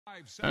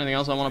Anything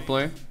else I want to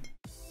play?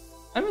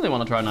 I really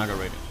want to try Naga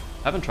Radiant.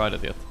 I haven't tried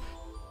it yet.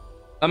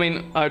 I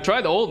mean, I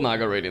tried the old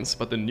Naga Radiance,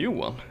 but the new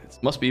one, it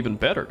must be even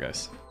better,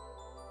 guys.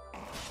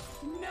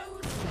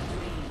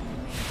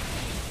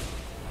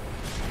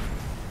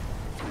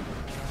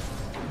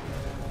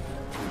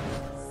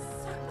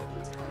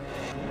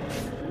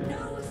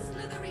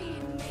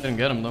 Didn't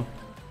get him though.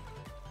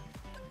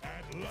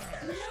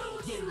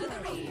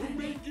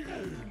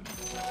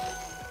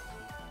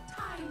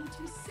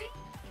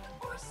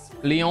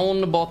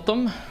 Leon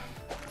bottom.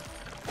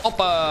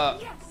 Hoppa!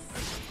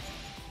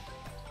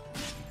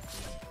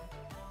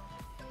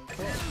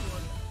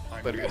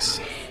 There it is.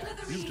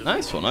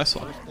 Nice one, nice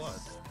one.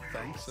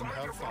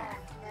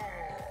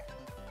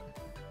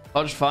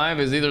 Pudge 5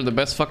 is either the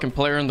best fucking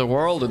player in the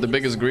world or the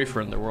biggest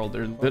griefer in the world.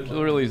 There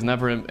literally is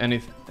never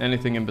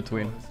anything in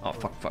between. Oh,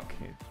 fuck.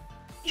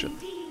 Shit.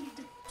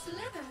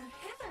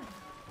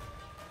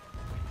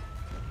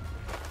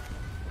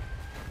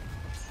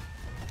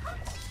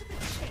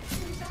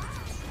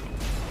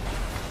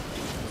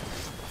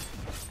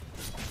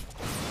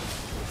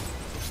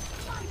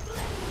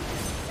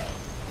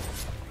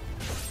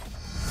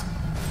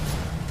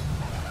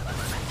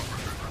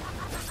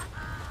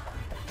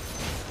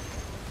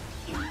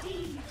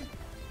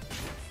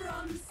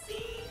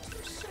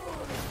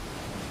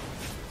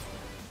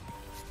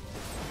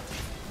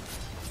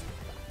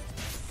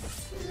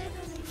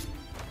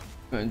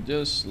 And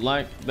just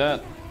like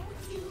that.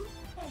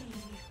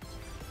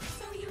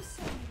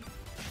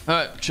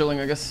 Alright,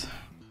 chilling, I guess.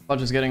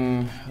 Pudge is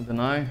getting a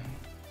deny.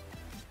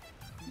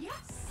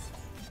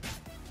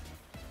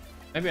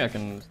 Maybe I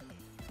can.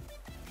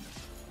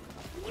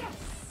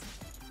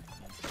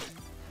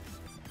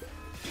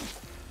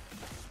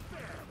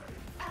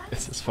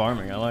 This is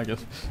farming, I like it.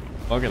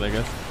 Fuck it, I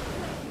guess.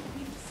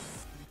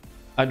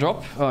 I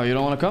drop. Oh, you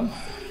don't want to come?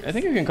 I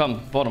think you can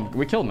come. Bottom.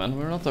 We kill, man.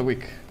 We're not that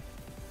weak.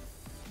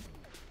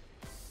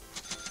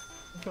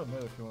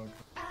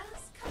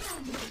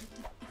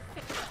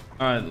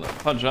 Alright,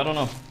 Pudge, I don't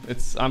know.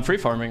 I'm free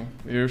farming.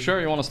 You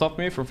sure you want to stop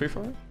me from free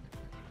farming?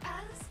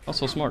 Not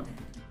so smart.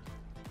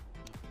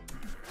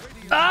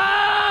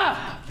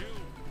 Ah!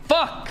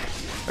 Fuck!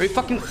 Are you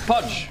fucking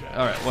Pudge?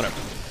 Alright, whatever.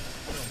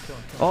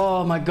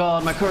 Oh my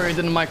god, my courier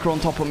didn't micro on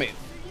top of me.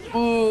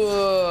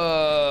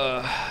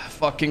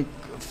 Fucking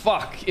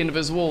fuck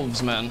Invis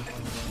Wolves, man.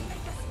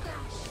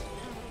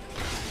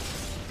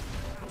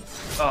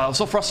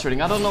 So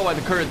frustrating. I don't know why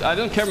the courier. I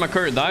don't care my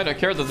courier died. I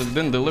care that it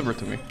didn't deliver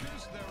to me.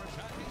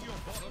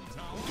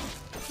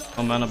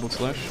 Oh, mana boot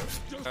slash.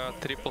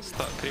 Triple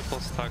stack,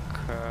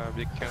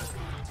 big can.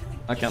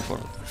 I can't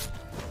farm it.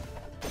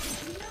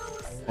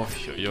 Oh,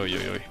 yo.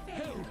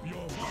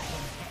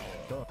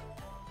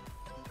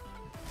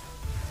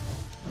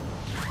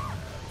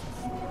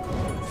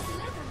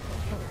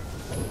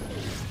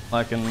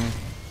 I can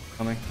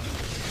coming.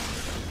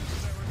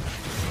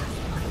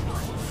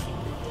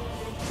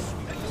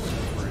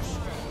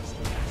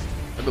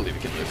 I believe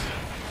he can live.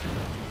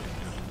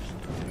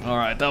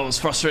 Alright, that was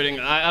frustrating.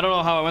 I don't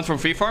know how I went from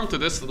free farm to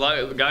this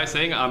guy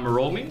saying I'm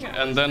roaming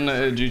and then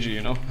GG,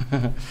 you know.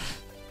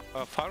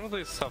 Farm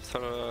this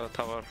after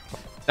tower.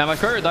 Yeah, my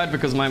courier died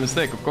because of my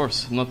mistake, of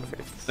course. I'm not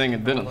saying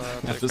it didn't.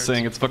 I'm just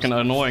saying it's fucking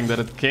annoying that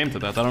it came to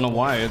that. I don't know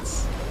why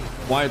it's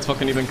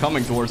fucking even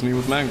coming towards me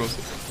with mangoes.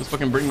 Just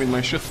fucking bring me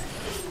my shit.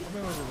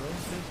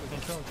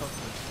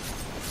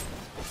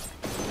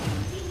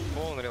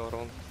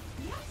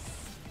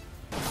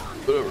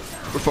 Whatever.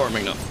 We're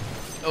farming now.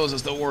 That was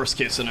just the worst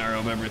case scenario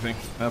of everything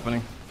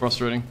happening.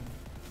 Frustrating.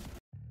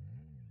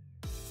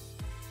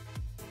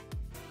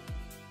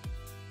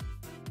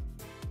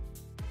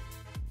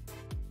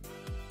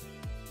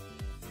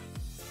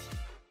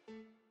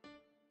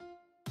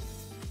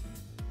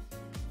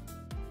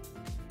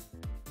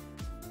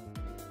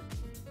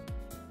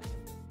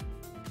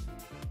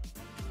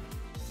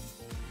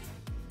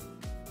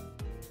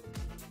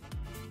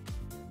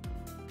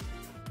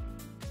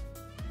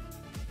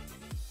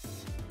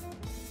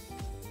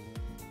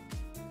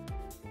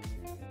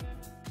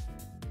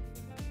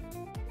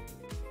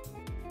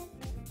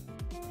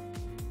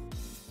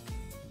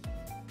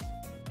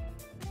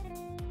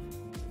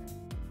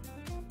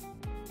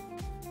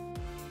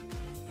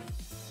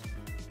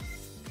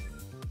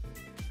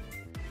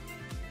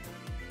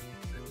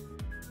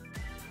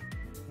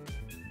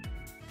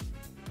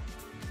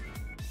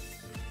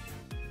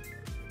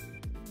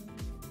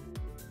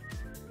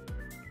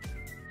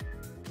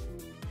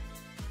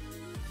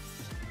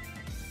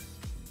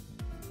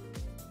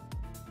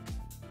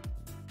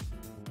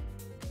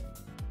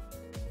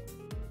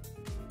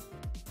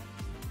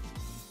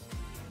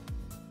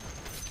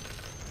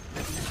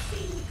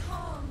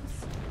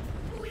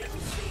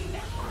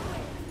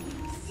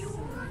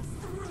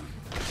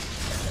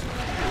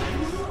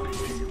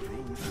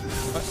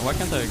 Why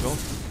can't I go?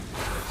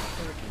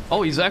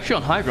 Oh, he's actually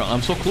on high ground.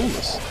 I'm so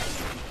clueless.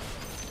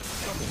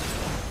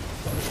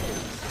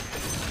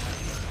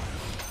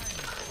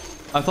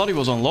 I thought he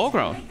was on low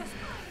ground.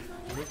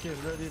 Ricky is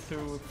ready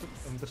to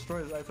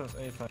destroy his items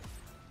anytime.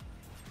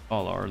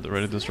 All are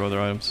ready to destroy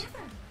their items.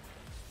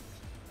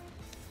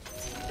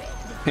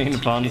 In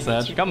fun,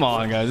 Sag. Come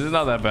on, guys. It's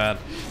not that bad.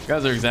 You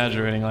guys are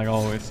exaggerating like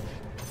always.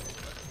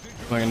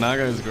 Like,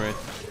 Naga is great.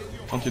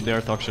 Don't you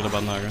dare talk shit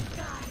about Naga.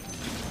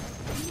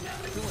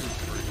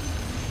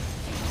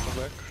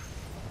 Go back.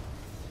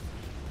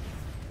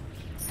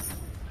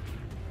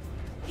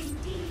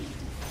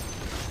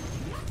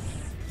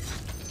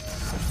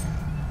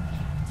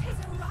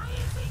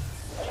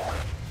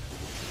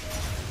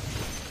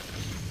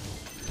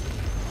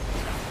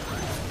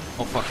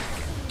 Oh fuck.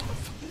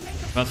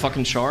 That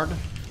fucking shard?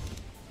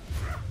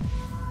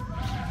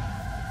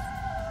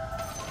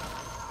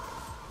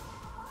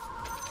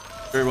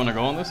 Sure you wanna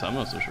go on this? I'm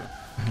not so sure.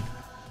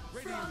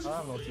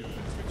 I'm not you.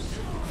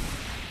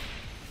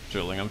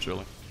 Chilling, I'm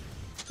chilling.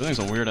 Doing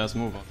some weird ass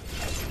move on.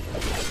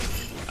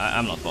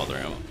 I'm not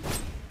bothering him.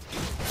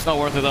 It's not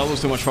worth it, I'll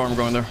lose too much farm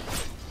going there.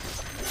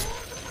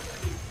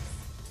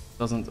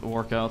 Doesn't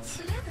work out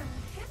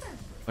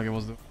like it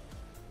was doing.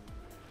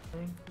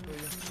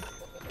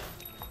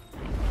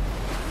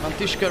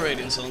 Antishka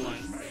Radiance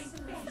online.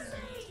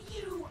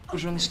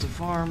 Fusions to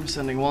farm,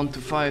 sending one to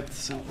fight,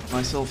 send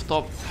myself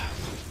top.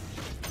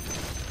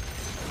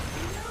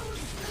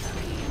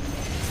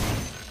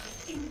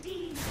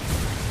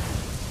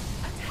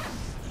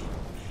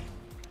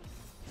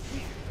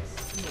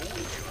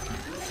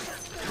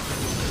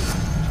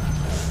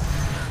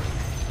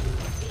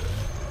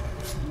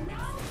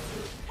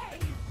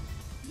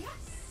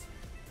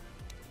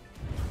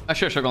 I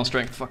should have gone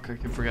strength, fuck, I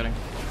keep forgetting.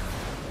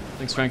 I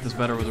think strength is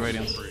better with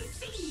Radiance. Do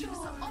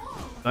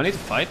I need to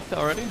fight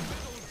already?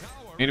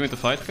 Need me to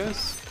fight,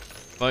 guys?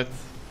 Fight.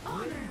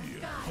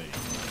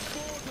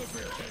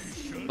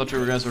 Thought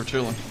you guys were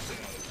chilling.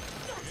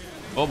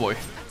 Oh boy.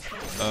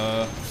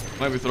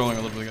 Might be throwing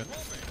a little bit again.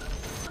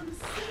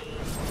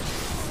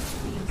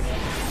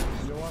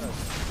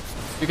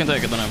 You can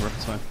take it, then Ember,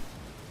 it's fine.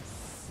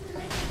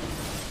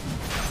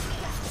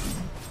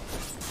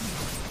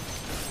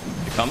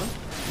 You coming?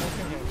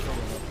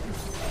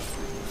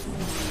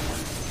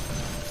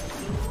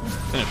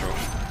 Finish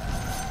Roche.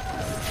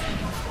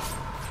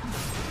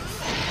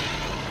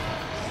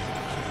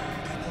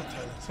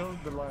 Kill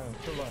the lion,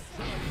 kill that.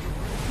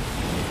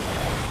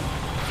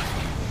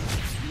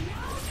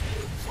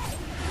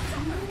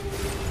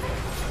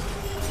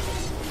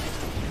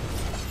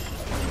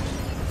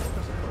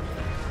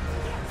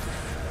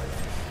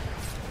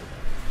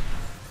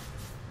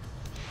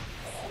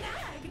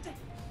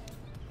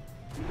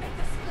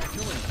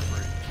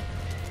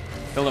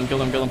 Kill him,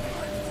 kill him, kill him.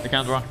 They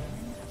can't run.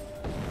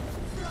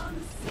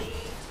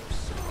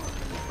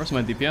 Where's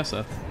my DPS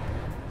at?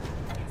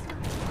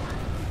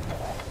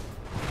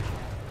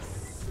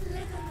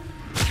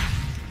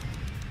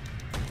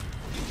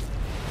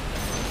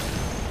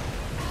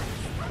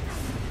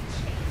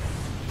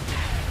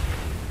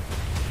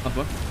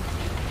 What?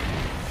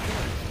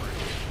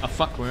 Ah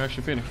fuck, we're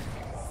actually feeding.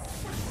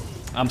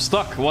 I'm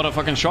stuck, what a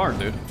fucking shard,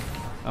 dude.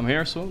 I'm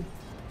here soon.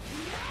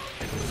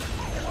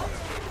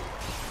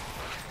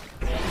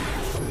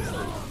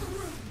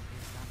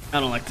 I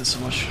don't like this so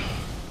much.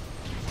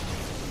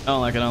 I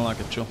don't like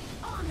it, chill.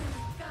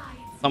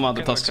 I'm out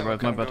the tusk,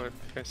 right? My bad.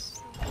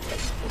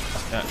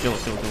 Yeah, kill it,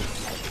 kill it, kill it.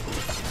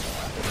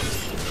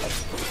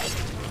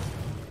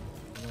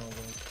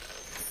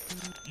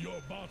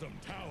 Your bottom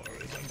tower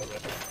is under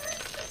attack.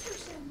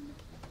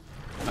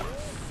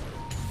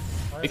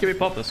 It can be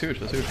popped, that's huge,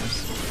 that's huge.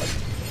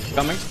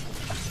 Coming.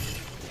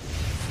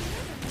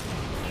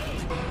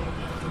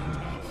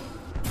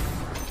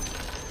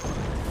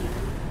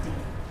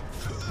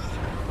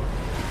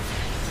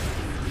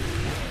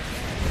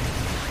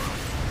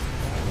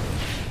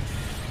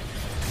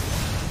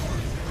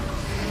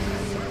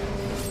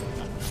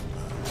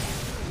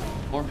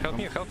 Help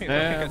me, help me,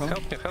 Yeah,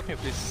 help me,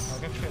 please.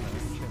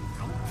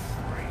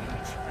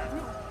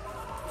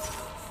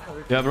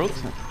 Yeah, bro.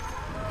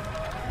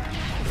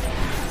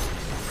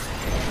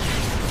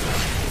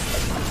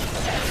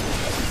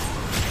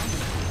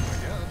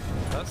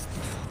 Dust.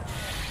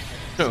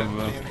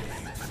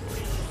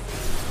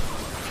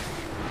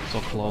 So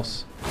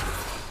close.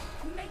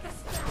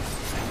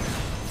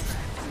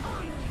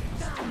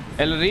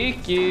 El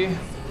Ricky.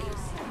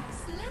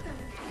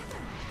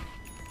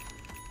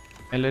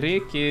 El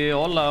Ricky,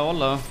 hola,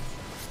 hola.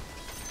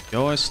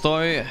 Yo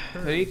estoy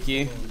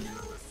Ricky. I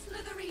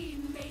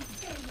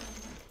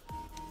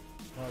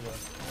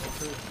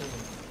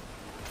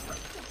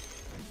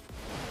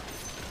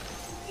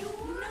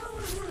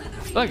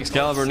feel like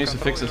Excalibur needs to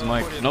fix his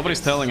mic.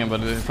 Nobody's telling him,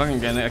 but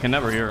fucking I can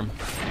never hear him.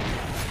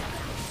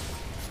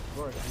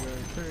 Right,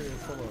 you're clearly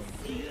following.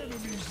 The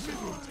enemy's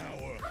middle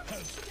tower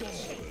has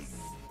fallen.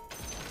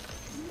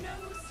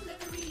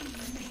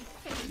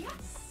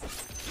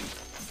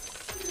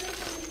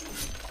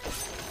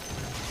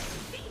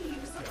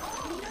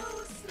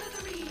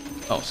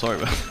 Oh, sorry,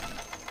 but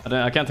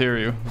I can't hear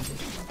you.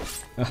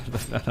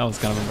 That was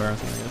kind of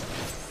embarrassing, I guess.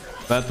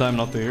 Bad time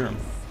not to hear him.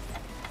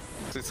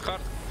 It's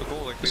hard to go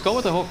like this. Just go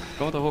with the hook.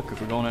 Go with the hook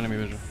if we go on enemy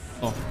vision.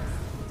 Oh,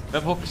 we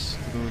have hooks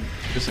to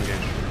disengage.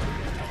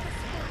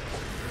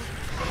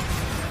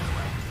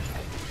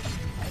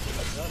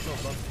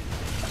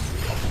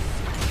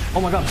 Oh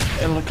my god,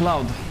 El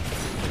Cloud.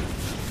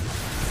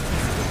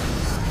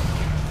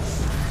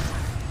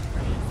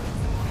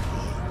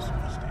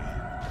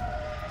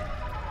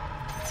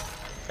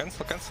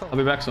 Cancel. I'll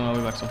be back soon,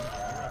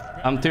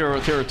 I'm tier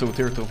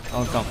 2.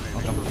 I'll come.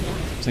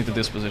 Just need the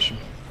disposition.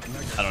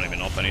 I don't even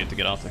know if I need to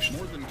get out actually.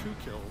 More than 2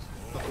 kills.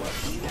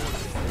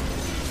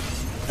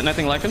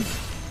 Anything like him?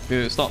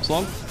 You stop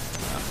slow.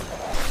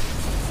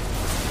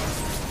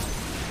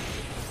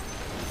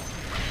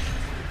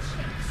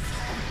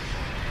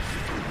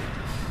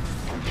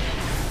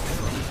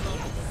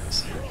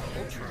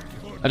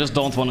 I just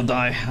don't want to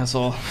die, that's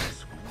all.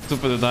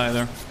 Stupid to die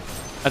there.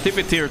 I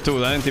TP tier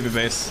 2, I didn't TP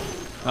base.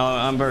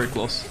 I'm very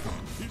close.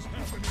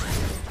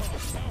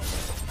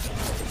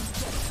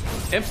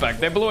 In fact,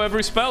 they blew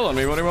every spell on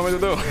me, what do you want me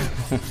to do?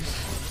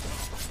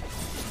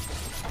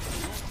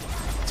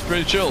 It's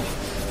pretty chill.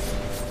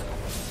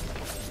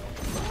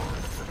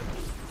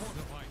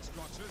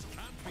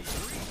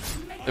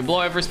 They blow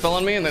every spell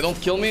on me and they don't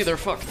kill me, they're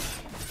fucked.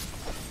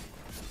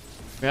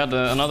 We had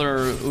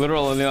another,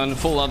 literally a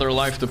full other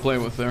life to play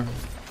with there.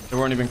 They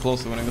weren't even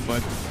close to winning the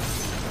fight.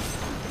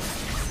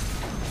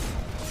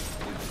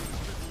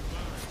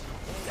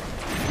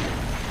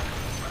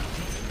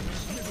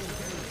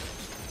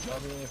 I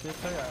mean, if you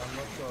play, I'm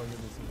not sure you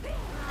will see. I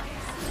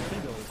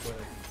think they will play.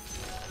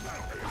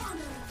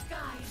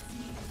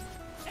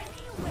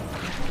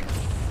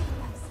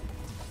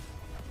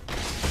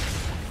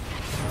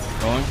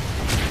 Going.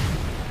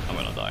 I'm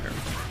gonna die here.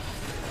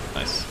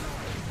 Nice.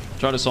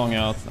 Try to song you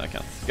out. I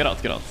can't. Get out.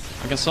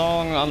 I can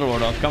song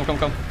Underlord out.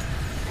 Come.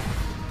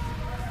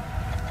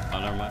 Oh,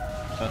 never mind.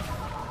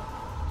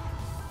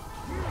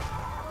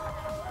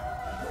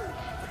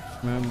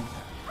 Man.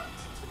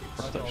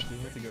 You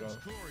need to get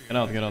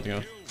out. Get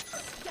out.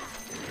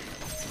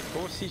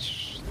 Go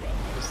siege.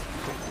 Just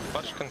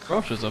touch can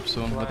Gorgc is up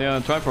soon, but yeah,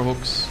 try for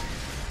hooks.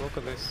 Look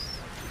at this.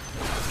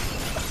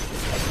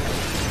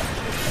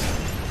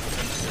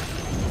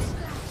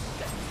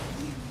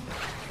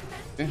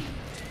 Okay.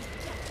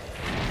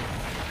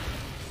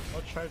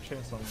 I'll try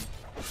chainsaw.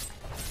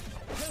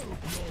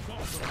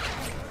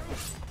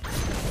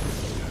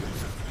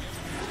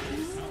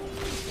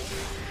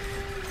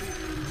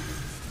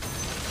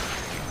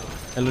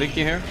 Elrique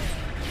here.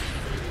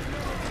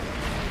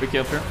 Ricky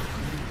up here.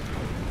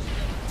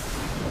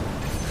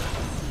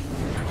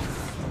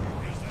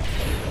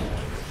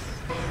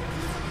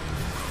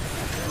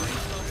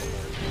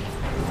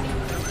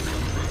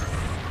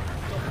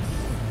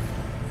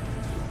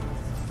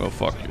 Go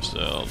fuck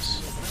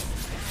yourselves.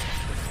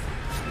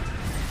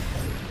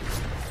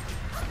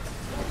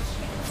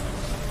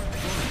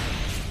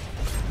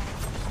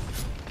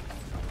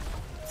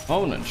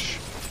 Ownage.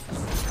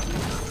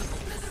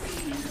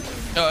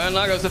 And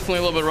Naga's definitely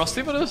a little bit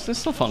rusty, but it's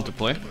still fun to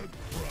play.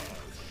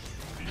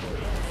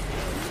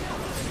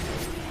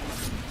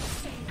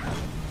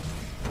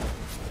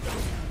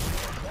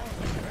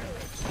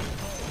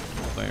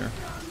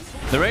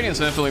 The Radiance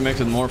definitely makes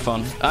it more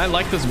fun. I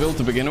like this build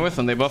to begin with,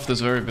 and they buffed this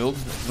very build.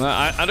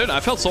 I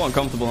felt so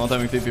uncomfortable not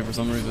having TP for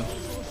some reason.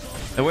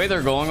 The way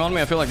they're going on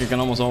me, I feel like I can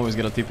almost always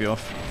get a TP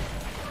off.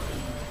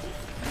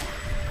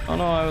 Oh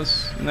no, I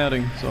was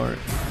netting, sorry.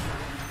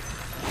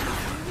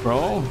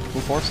 Bro, who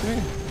forced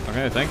me?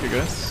 Okay, thank you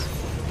guys.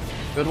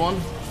 Good one.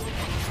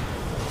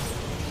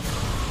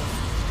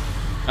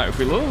 Alright, if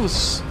we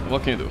lose,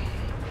 what can you do?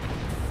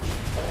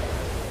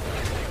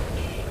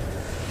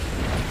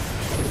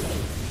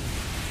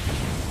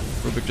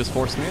 Rubik just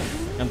forced me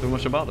in. Can't do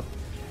much about it.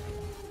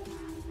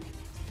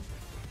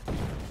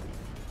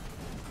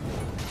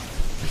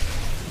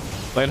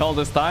 Played all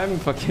this time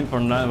fucking for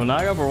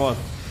Naga for what?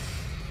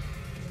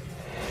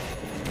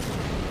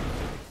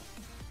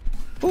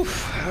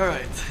 Oof,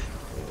 alright.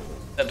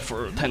 Dead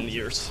for 10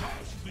 years.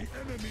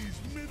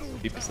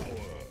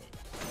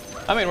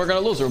 I mean, we're gonna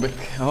lose, Rubik.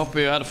 I hope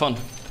you had fun.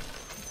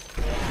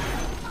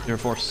 Your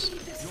force.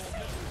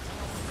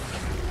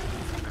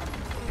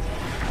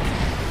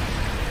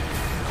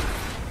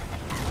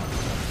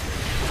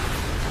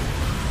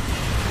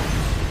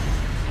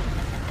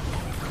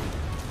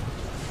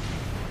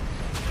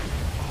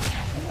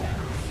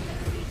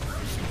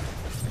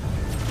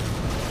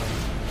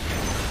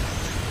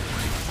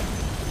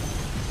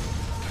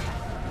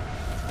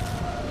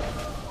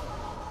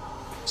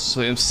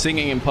 So I'm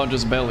singing in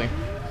Pudge's belly.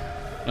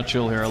 Not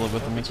chill here, I live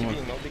with him. It's more. No,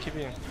 they keep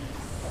in.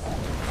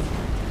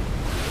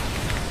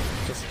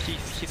 Just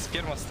he's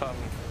sperma stun.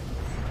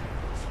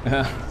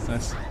 Yeah,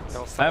 nice.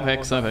 I have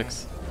Hex,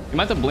 You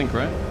might have Blink,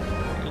 right?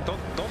 Don't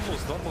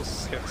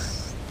lose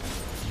Hex.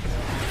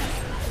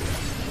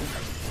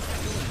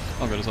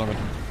 All good, it's all good.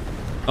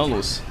 Don't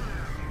lose.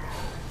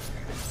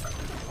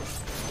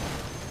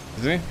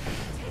 You see?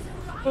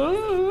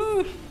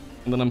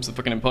 And then I'm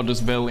fucking in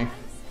Pudge's belly.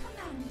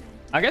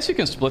 I guess you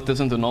can split this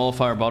into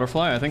Nullifier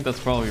Butterfly. I think that's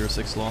probably your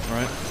 6th slot,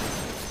 right?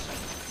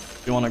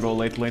 If you want to go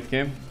late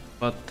game.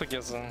 But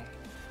Together.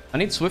 I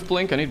need Swift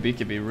Blink, I need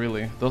BKB,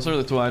 really. Those are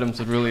the 2 items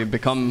that really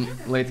become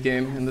late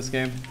game in this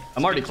game.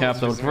 I'm already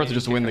capped, I would prefer to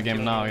just win the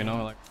game now, you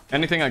know? Like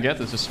anything I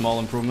get is just small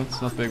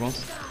improvements, not big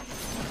ones.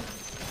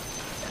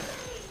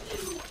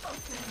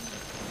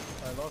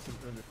 lost him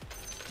earlier.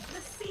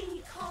 The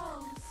sea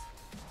calls.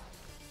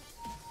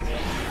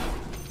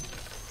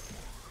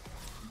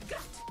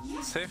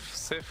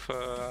 Safe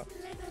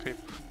creep.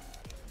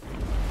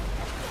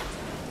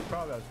 He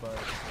probably has fire.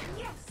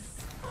 Yes.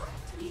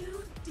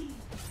 You deep.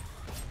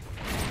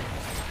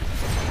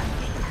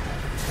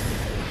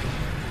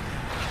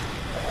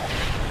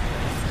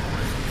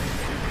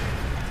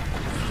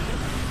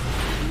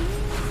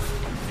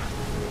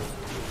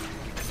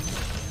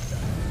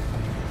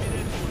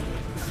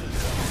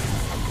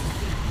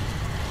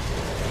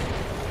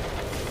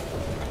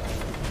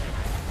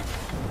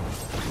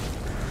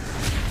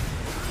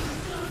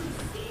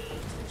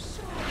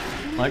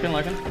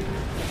 Lycan.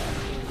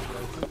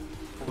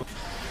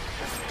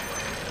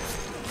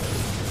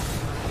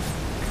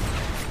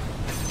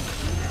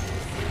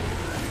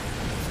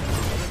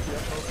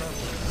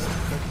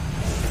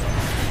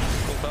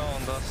 Pull down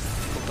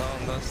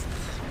dust.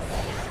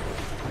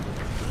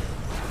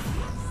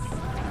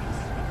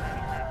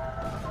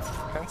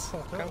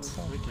 Cancel.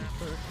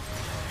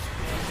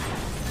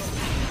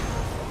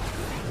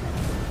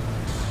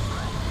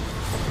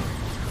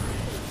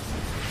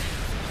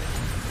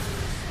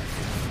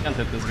 Can't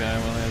hit this guy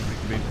while he has the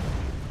beat.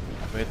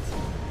 Wait.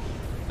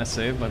 I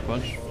saved my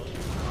punch.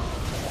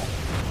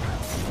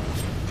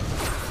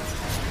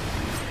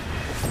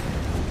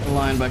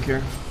 Lion back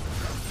here.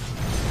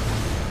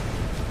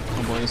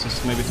 Oh boy, this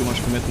is maybe too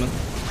much commitment.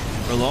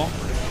 We're low.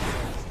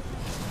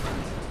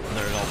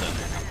 They're all dead.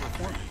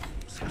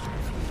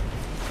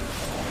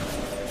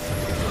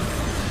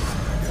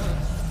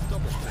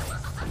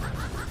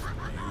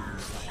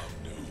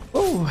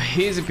 Oh,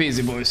 easy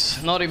peasy,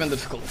 boys. Not even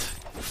difficult.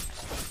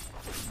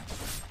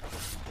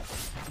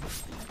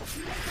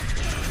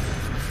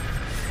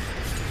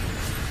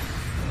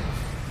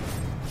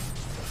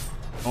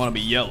 I want to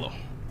be yellow.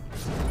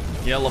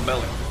 Yellow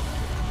belly.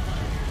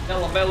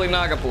 Yellow belly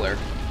Naga player.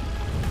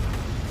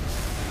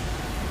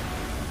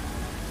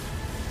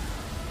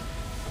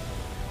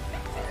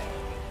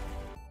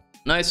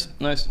 Nice.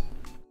 I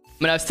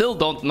mean, I still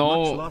don't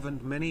know. Much love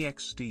and many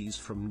XDs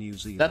from New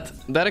Zealand.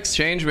 That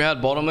exchange we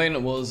had bottom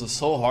lane was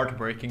so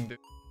heartbreaking, dude.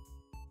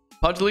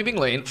 Pudge leaving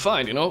lane,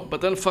 fine, you know,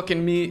 but then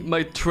fucking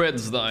my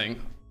treads dying.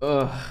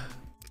 Ugh.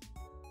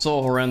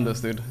 So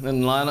horrendous, dude.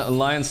 Then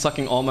Lion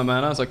sucking all my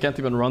mana, so I can't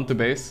even run to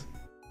base.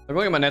 I'm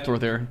going at my net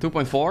worth here.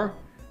 2.4?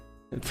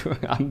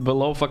 I'm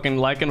below fucking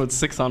Lycan with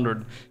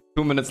 600.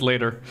 2 minutes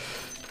later.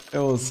 It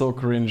was so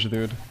cringe,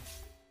 dude.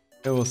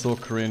 It was so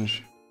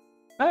cringe.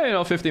 Hey, you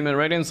know, 15-minute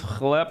radiance.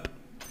 Chlep.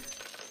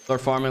 Start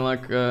farming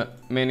like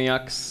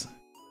maniacs.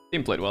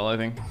 Team played well, I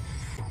think.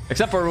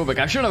 Except for Rubik.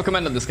 I shouldn't have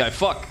commanded this guy.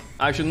 Fuck.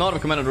 I should not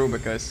have commanded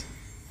Rubik, guys.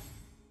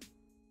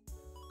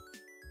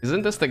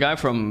 Isn't this the guy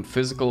from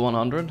Physical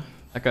 100?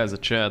 That guy's a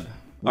Chad.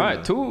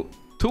 Alright, two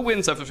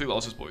wins after 3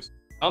 losses, boys.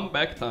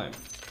 Comeback time.